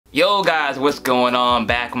Yo guys, what's going on?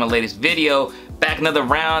 Back with my latest video. Back another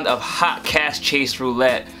round of Hot Cash Chase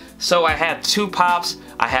Roulette. So I have two pops.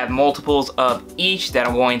 I have multiples of each that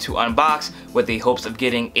I'm going to unbox with the hopes of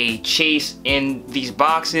getting a chase in these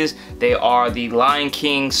boxes. They are the Lion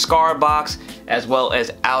King Scar box as well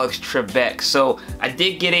as Alex Trebek. So I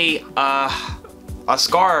did get a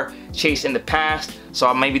Scar chase in the past, so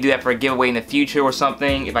I'll maybe do that for a giveaway in the future or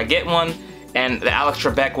something if I get one. And the Alex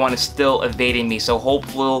Trebek one is still evading me, so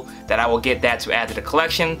hopeful that I will get that to add to the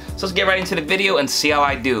collection. So let's get right into the video and see how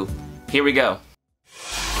I do. Here we go.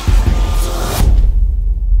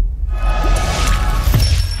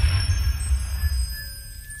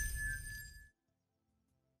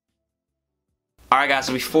 Alright guys,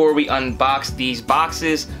 so before we unbox these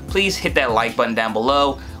boxes, please hit that like button down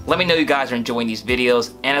below. Let me know you guys are enjoying these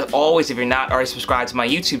videos. And as always, if you're not already subscribed to my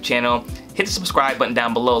YouTube channel, hit the subscribe button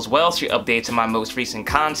down below as well so you're updated to my most recent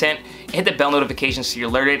content. And hit the bell notification so you're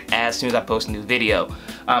alerted as soon as I post a new video.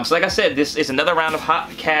 So like I said, this is another round of Hot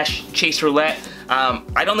Cash Chase Roulette.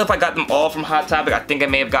 I don't know if I got them all from Hot Topic. I think I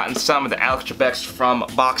may have gotten some of the Alex Trebeks from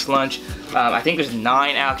Box Lunch. I think there's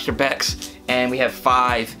 9 Alex Trebeks and we have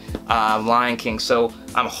 5 Lion King. So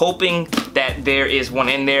I'm hoping that there is one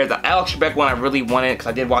in there. The Alex Trebek one I really wanted because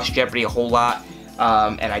I did watch Jeopardy a whole lot.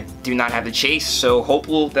 And I do not have the chase, so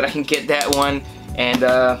hopeful that I can get that one. And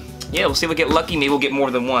yeah, we'll see if we get lucky. Maybe we'll get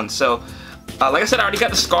more than one. So like I said, I already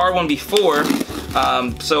got the Scar one before.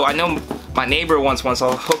 So I know my neighbor wants one, so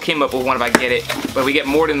I'll hook him up with one if I get it. But if we get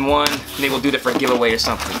more than one, maybe we'll do that for a giveaway or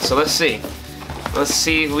something. So let's see. Let's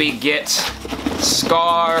see if we get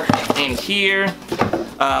Scar in here.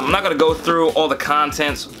 I'm not going to go through all the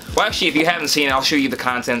contents. Well, actually, if you haven't seen it, I'll show you the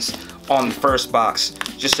contents on the first box,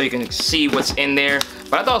 just so you can see what's in there.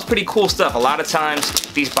 But I thought it was pretty cool stuff. A lot of times,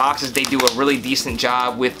 these boxes, they do a really decent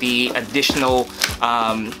job with the additional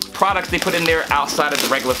products they put in there outside of the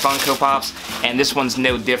regular Funko Pops, and this one's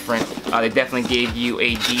no different. They definitely gave you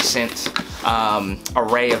a decent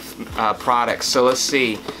array of products. So let's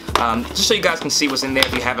see. Just so you guys can see what's in there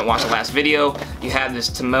if you haven't watched the last video, you have this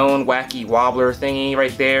Timon wacky wobbler thingy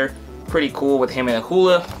right there. Pretty cool with him in a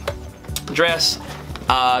hula dress.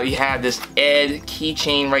 You have this Ed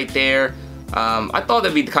keychain right there. I thought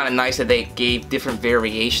it'd be kind of nice that they gave different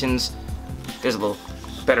variations. There's a little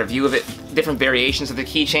better view of it. Different variations of the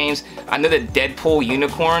keychains. I know the Deadpool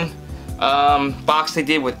unicorn box they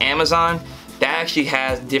did with Amazon, that actually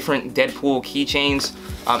has different Deadpool keychains.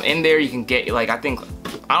 In there you can get, like, I think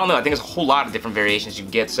there's a whole lot of different variations you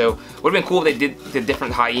can get. So it would have been cool if they did the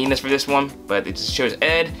different hyenas for this one, but it just shows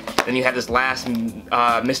Ed. Then you have this last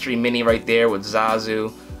mystery mini right there with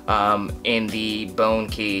Zazu in the bone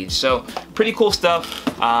cage. So pretty cool stuff,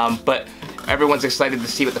 but everyone's excited to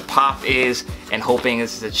see what the pop is and hoping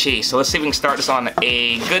this is a chase. So let's see if we can start this on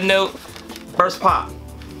a good note. First pop.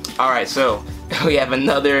 Alright, so we have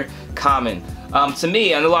another common. To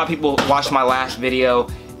me, I know a lot of people watched my last video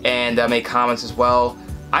and made comments as well.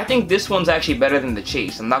 I think this one's actually better than the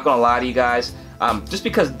chase. I'm not gonna lie to you guys. Just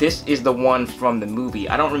because this is the one from the movie.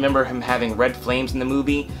 I don't remember him having red flames in the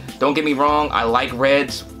movie. Don't get me wrong, I like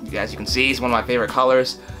reds. As you can see, it's one of my favorite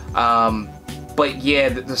colors. But yeah,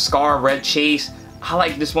 the Scar red chase, I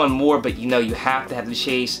like this one more, but you know, you have to have the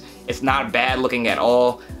chase. It's not bad looking at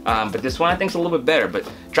all. But this one I think is a little bit better. But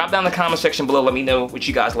drop down in the comment section below, let me know what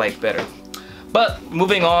you guys like better. But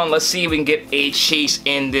moving on, let's see if we can get a chase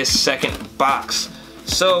in this second box.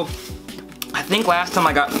 So I think last time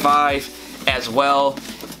I got 5 as well,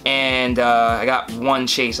 and I got 1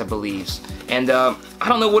 chase, I believe. And I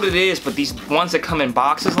don't know what it is, but these ones that come in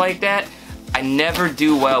boxes like that, I never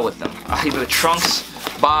do well with them. Either the Trunks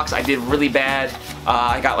box, I did really bad.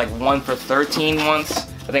 I got like 1 for 13 once.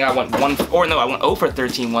 I think I went 0 for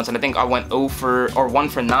 13 once, and I think I went 1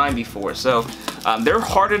 for 9 before. So they're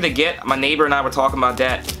harder to get. My neighbor and I were talking about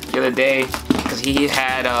that the other day because he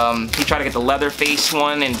had he tried to get the Leatherface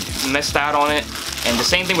one and missed out on it. And the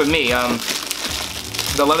same thing with me.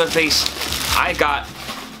 The Leatherface, I got,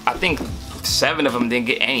 I think 7 of them, didn't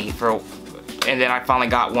get any and then I finally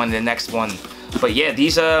got one, the next one. But yeah,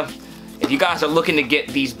 these if you guys are looking to get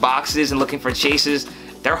these boxes and looking for chases,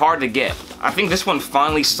 they're hard to get. I think this one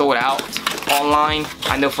finally sold out online.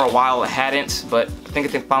 I know for a while it hadn't, but I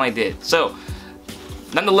think it finally did. So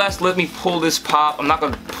nonetheless, let me pull this pop. I'm not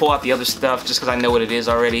going to pull out the other stuff just because I know what it is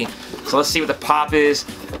already. So let's see what the pop is.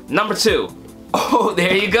 Number 2. Oh,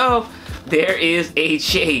 there you go. There is a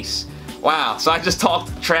chase. Wow, so I just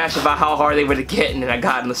talked trash about how hard they were to get, and then I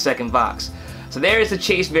got in the second box. So there is the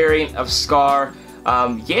chase variant of Scar.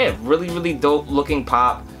 Yeah, really dope looking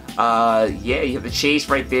pop. Yeah, you have the chase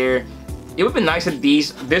right there. It would have been nice if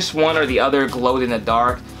this one or the other glowed in the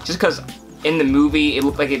dark, just because in the movie, it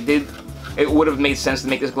looked like it would have made sense to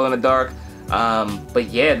make this glow in the dark. But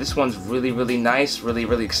yeah, this one's really, really nice. Really,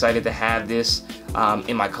 really excited to have this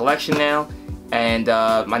in my collection now. And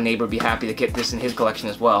my neighbor would be happy to get this in his collection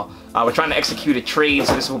as well. We're trying to execute a trade,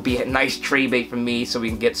 so this will be a nice trade bait for me, so we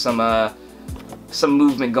can get some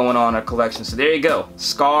movement going on in our collection. So there you go,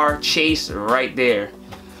 Scar Chase right there.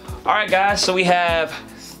 Alright guys, so we have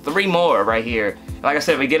 3 more right here. Like I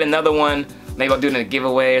said, if we get another one, maybe I'll do it in a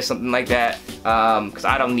giveaway or something like that, because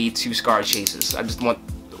I don't need 2 Scar Chases. I just want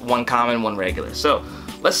 1 common, 1 regular. So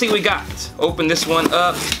let's see what we got. Open this one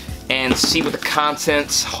up and see what the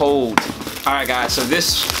contents hold. Alright guys, so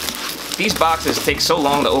these boxes take so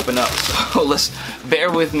long to open up, so let's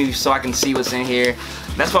bear with me so I can see what's in here.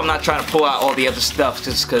 That's why I'm not trying to pull out all the other stuff,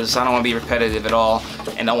 just because I don't want to be repetitive at all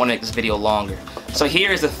and I want to make this video longer. So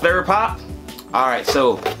here is the 3rd pop. Alright,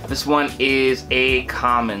 so this one is a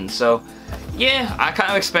common. So yeah, I kind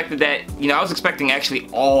of expected that. You know, I was expecting actually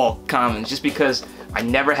all commons just because I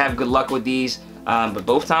never have good luck with these. But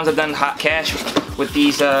both times I've done hot cash with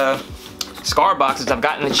these Scar boxes, I've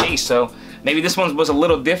gotten a chase. So maybe this one was a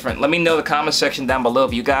little different. Let me know in the comment section down below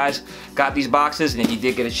if you guys got these boxes and if you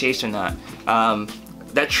did get a chase or not.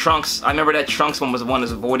 That Trunks, I remember that Trunks one was the one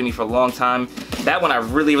that's avoiding me for a long time. That one I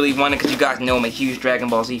really, really wanted because you guys know I'm a huge Dragon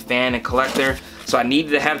Ball Z fan and collector. So I needed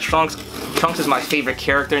to have Trunks. Trunks is my favorite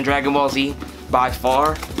character in Dragon Ball Z by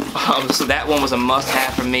far. So that one was a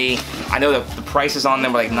must-have for me. I know that the prices on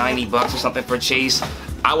them were like 90 bucks or something for a chase.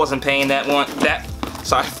 I wasn't paying that one.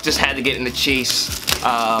 So I just had to get in the chase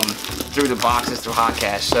through the boxes, through hot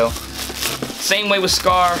cash. So same way with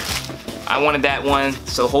Scar. I wanted that one.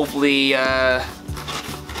 So hopefully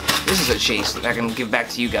this is a chase that I can give back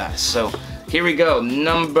to you guys. So here we go.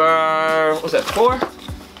 Number, what's that, 4?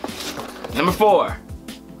 Number 4.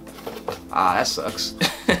 Ah, that sucks.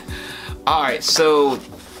 Alright, so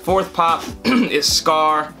 4th pop is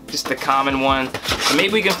Scar, just the common one. So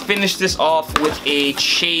maybe we can finish this off with a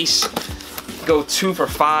chase. Go 2 for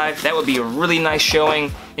 5. That would be a really nice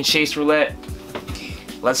showing in Chase Roulette.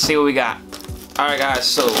 Let's see what we got. Alright guys,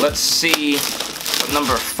 so let's see what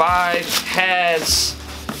number 5 has.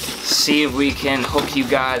 See if we can hook you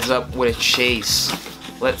guys up with a chase.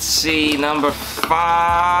 Let's see, number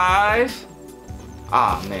 5.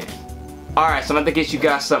 Ah, man. Alright, so I'm gonna get you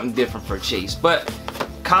guys something different for a chase. But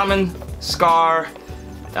common, Scar,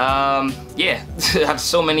 yeah, I have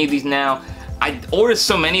so many of these now. I ordered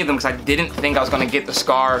so many of them because I didn't think I was gonna get the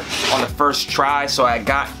Scar on the first try, so I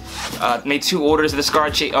got made 2 orders of the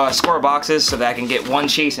Scar boxes so that I can get 1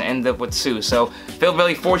 chase and end up with 2. So feel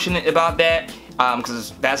really fortunate about that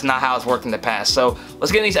because that's not how it's worked in the past. So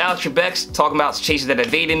let's get in these Alex Trebeks, talking about chases that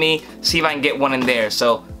evaded me, see if I can get one in there.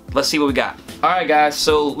 So let's see what we got. Alright guys,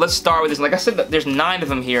 so let's start with this. Like I said, there's 9 of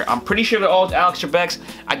them here. I'm pretty sure they're all Alex Trebeks.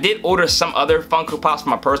 I did order some other Funko Pops for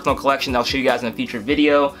my personal collection that I'll show you guys in a future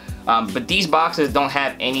video. But these boxes don't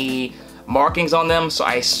have any markings on them, so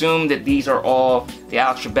I assume that these are all the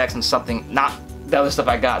Alex Trebeks and something, not the other stuff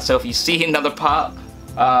I got. So if you see another pop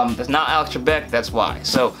that's not Alex Trebek, that's why.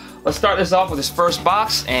 So let's start this off with this first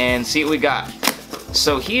box and see what we got.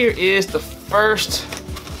 So here is the first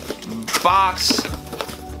box.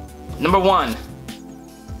 Number 1.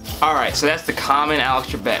 Alright, so that's the common Alex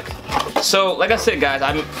Trebek. So, like I said guys,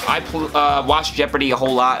 I watched Jeopardy a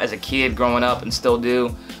whole lot as a kid growing up and still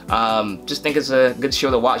do. Just think it's a good show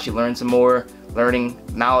to watch. You learn some more. Learning,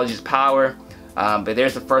 knowledge is power. But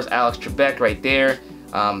there's the first Alex Trebek right there.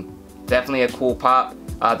 Definitely a cool pop.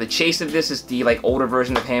 The chase of this is the older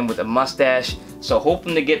version of him with a mustache. So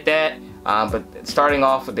hoping to get that. But starting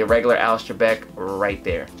off with the regular Alex Trebek right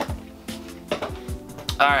there.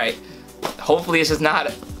 Alright. Hopefully this is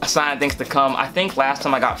not a sign of things to come. I think last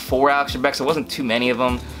time I got 4 Alex Trebeks, so it wasn't too many of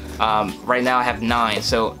them. Right now I have 9,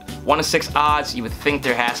 so 1 in 6 odds, you would think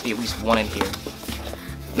there has to be at least 1 in here.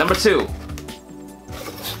 Number 2.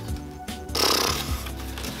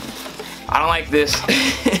 I don't like this.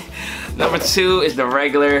 Number 2 is the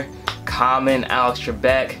regular common Alex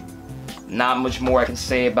Trebek. Not much more I can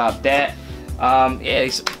say about that. Yeah,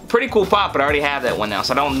 it's a pretty cool pop, but I already have that one now,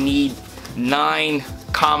 so I don't need 9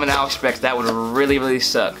 common Alex Trebeks. That would really, really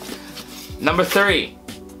suck. Number 3.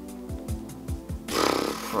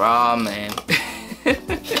 Oh man.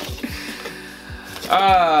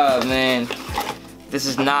 Oh man. This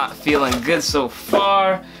is not feeling good so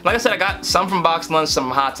far. Like I said, I got some from Box Lunch, some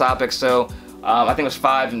from Hot Topic, so I think it was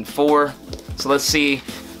 5 and 4. So let's see.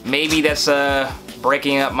 Maybe that's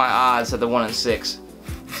breaking up my odds of the 1 in 6.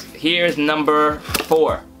 Here's number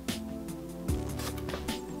 4.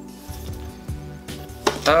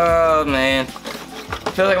 Oh man.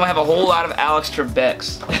 I feel like I'm gonna have a whole lot of Alex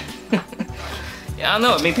Trebeks. Yeah, I don't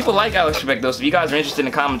know. I mean, people like Alex Trebek though, so if you guys are interested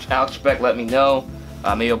in common Alex Trebek, let me know.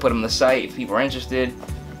 Maybe I'll put him on the site if people are interested.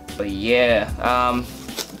 But yeah,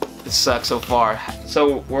 it sucks so far.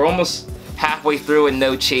 So we're almost halfway through and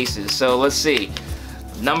no chases. So let's see.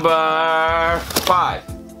 Number 5.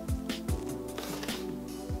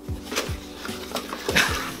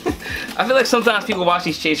 I feel like sometimes people watch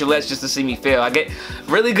these chase roulettes just to see me fail. I get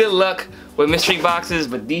really good luck with mystery boxes,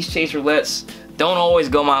 but these chase roulettes don't always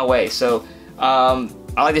go my way. So I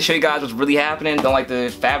like to show you guys what's really happening. Don't like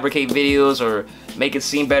to fabricate videos or make it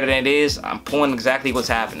seem better than it is. I'm pulling exactly what's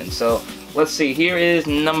happening. So let's see. Here is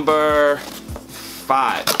number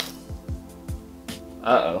 5.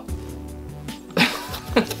 Uh-oh.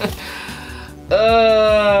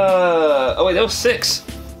 Oh wait, that was 6.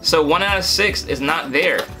 So 1 out of 6 is not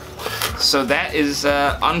there. So that is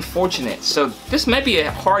unfortunate. So this might be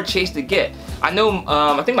a hard chase to get. I know,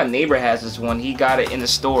 I think my neighbor has this one. He got it in the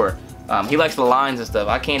store. He likes the lines and stuff.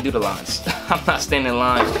 I can't do the lines. I'm not standing in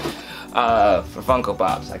line for Funko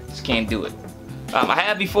Pops. I just can't do it. I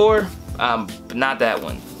have before, but not that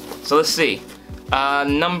one. So let's see.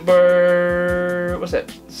 Number, what's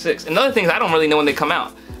that? 6. Another thing is I don't really know when they come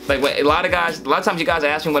out. Like a lot of times you guys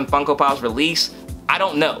ask me when Funko Pops release. I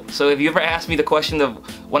don't know. So if you ever ask me the question of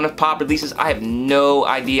when a pop releases, I have no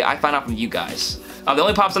idea. I find out from you guys. The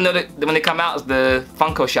only pops I know that when they come out is the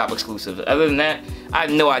Funko Shop exclusive. Other than that, I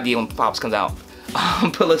have no idea when pops comes out.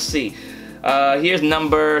 But let's see. Here's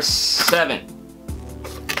number 7.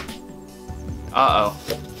 Uh-oh.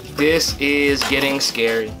 This is getting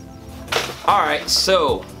scary. Alright,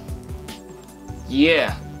 so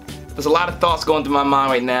yeah. There's a lot of thoughts going through my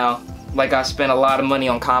mind right now. Like I spent a lot of money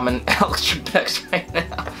on common Alex Trebeks right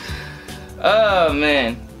now. Oh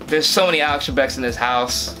man, there's so many Alex Trebeks in this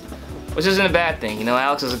house, which isn't a bad thing. You know,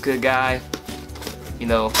 Alex is a good guy. You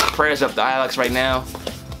know, prayers up to Alex right now.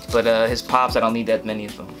 But his pops, I don't need that many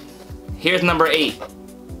of them. Here's number 8.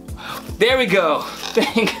 There we go.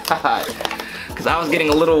 Thank God. Because I was getting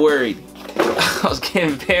a little worried. I was getting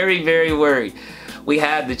very, very worried. We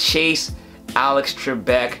have the Chase Alex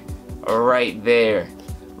Trebek right there.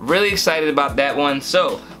 Really excited about that one.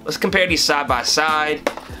 So let's compare these side by side.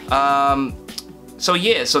 So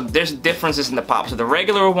yeah, so there's differences in the pop. So the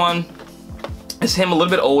regular one is him a little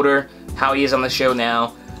bit older, how he is on the show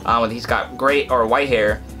now. He's got gray or white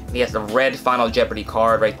hair. He has the red Final Jeopardy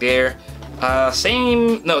card right there.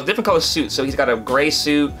 Different color suit. So he's got a gray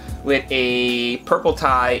suit with a purple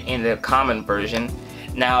tie in the common version.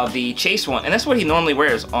 Now the Chase one, and that's what he normally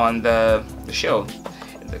wears on the show.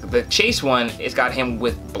 The Chase one has got him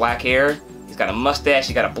with black hair. He's got a mustache.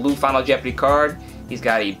 He's got a blue Final Jeopardy card. He's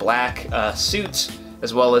got a black suit,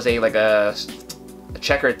 as well as a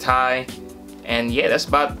checkered tie. And yeah, that's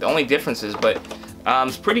about the only differences. But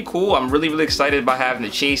it's pretty cool. I'm really, really excited about having the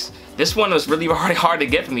Chase. This one was really hard to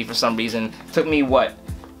get for me for some reason. It took me, what,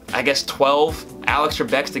 I guess 12 Alex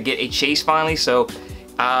Trebeks to get a Chase finally. So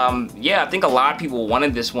yeah, I think a lot of people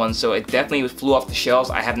wanted this one, so it definitely flew off the shelves.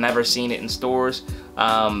 I have never seen it in stores.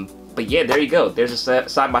 But yeah, there you go. There's a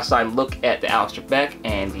side-by-side look at the Alex Trebek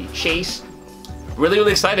and the Chase. Really,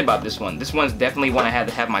 really excited about this one. This one's definitely one I had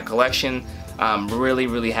to have in my collection. I'm really,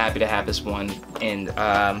 really happy to have this one in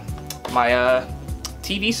my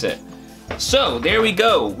TV set. So there we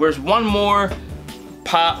go. There's one more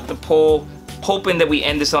pop to pull. Hoping that we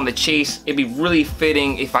end this on the Chase. It'd be really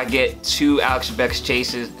fitting if I get 2 Alex Trebek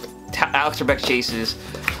chases.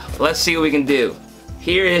 Let's see what we can do.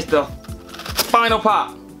 Here is the final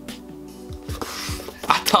pop.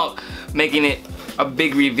 I thought making it a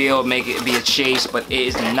big reveal make it be a chase, but it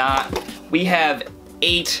is not. We have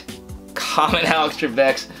 8 common Alex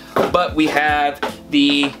Trebeks, but we have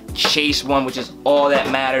the Chase one, which is all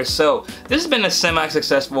that matters. So this has been a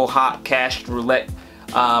semi-successful hot cash roulette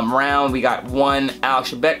round. We got 1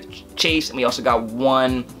 Alex Trebek chase, and we also got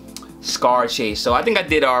 1 Scar chase. So I think I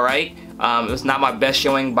did all right. It was not my best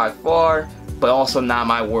showing by far, but also not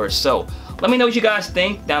my worst. So let me know what you guys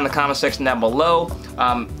think down in the comment section down below.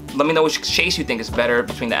 Let me know which chase you think is better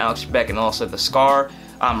between the Alex Trebek and also the Scar.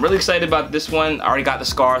 I'm really excited about this one. I already got the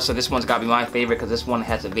Scar, so this one's got to be my favorite because this one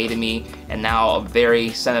has evaded me and now a very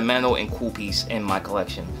sentimental and cool piece in my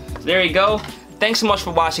collection. So there you go. Thanks so much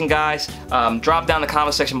for watching, guys. Drop down in the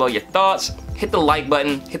comment section below your thoughts. Hit the like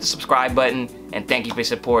button, hit the subscribe button, and thank you for your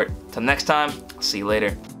support. Till next time, I'll see you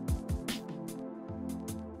later.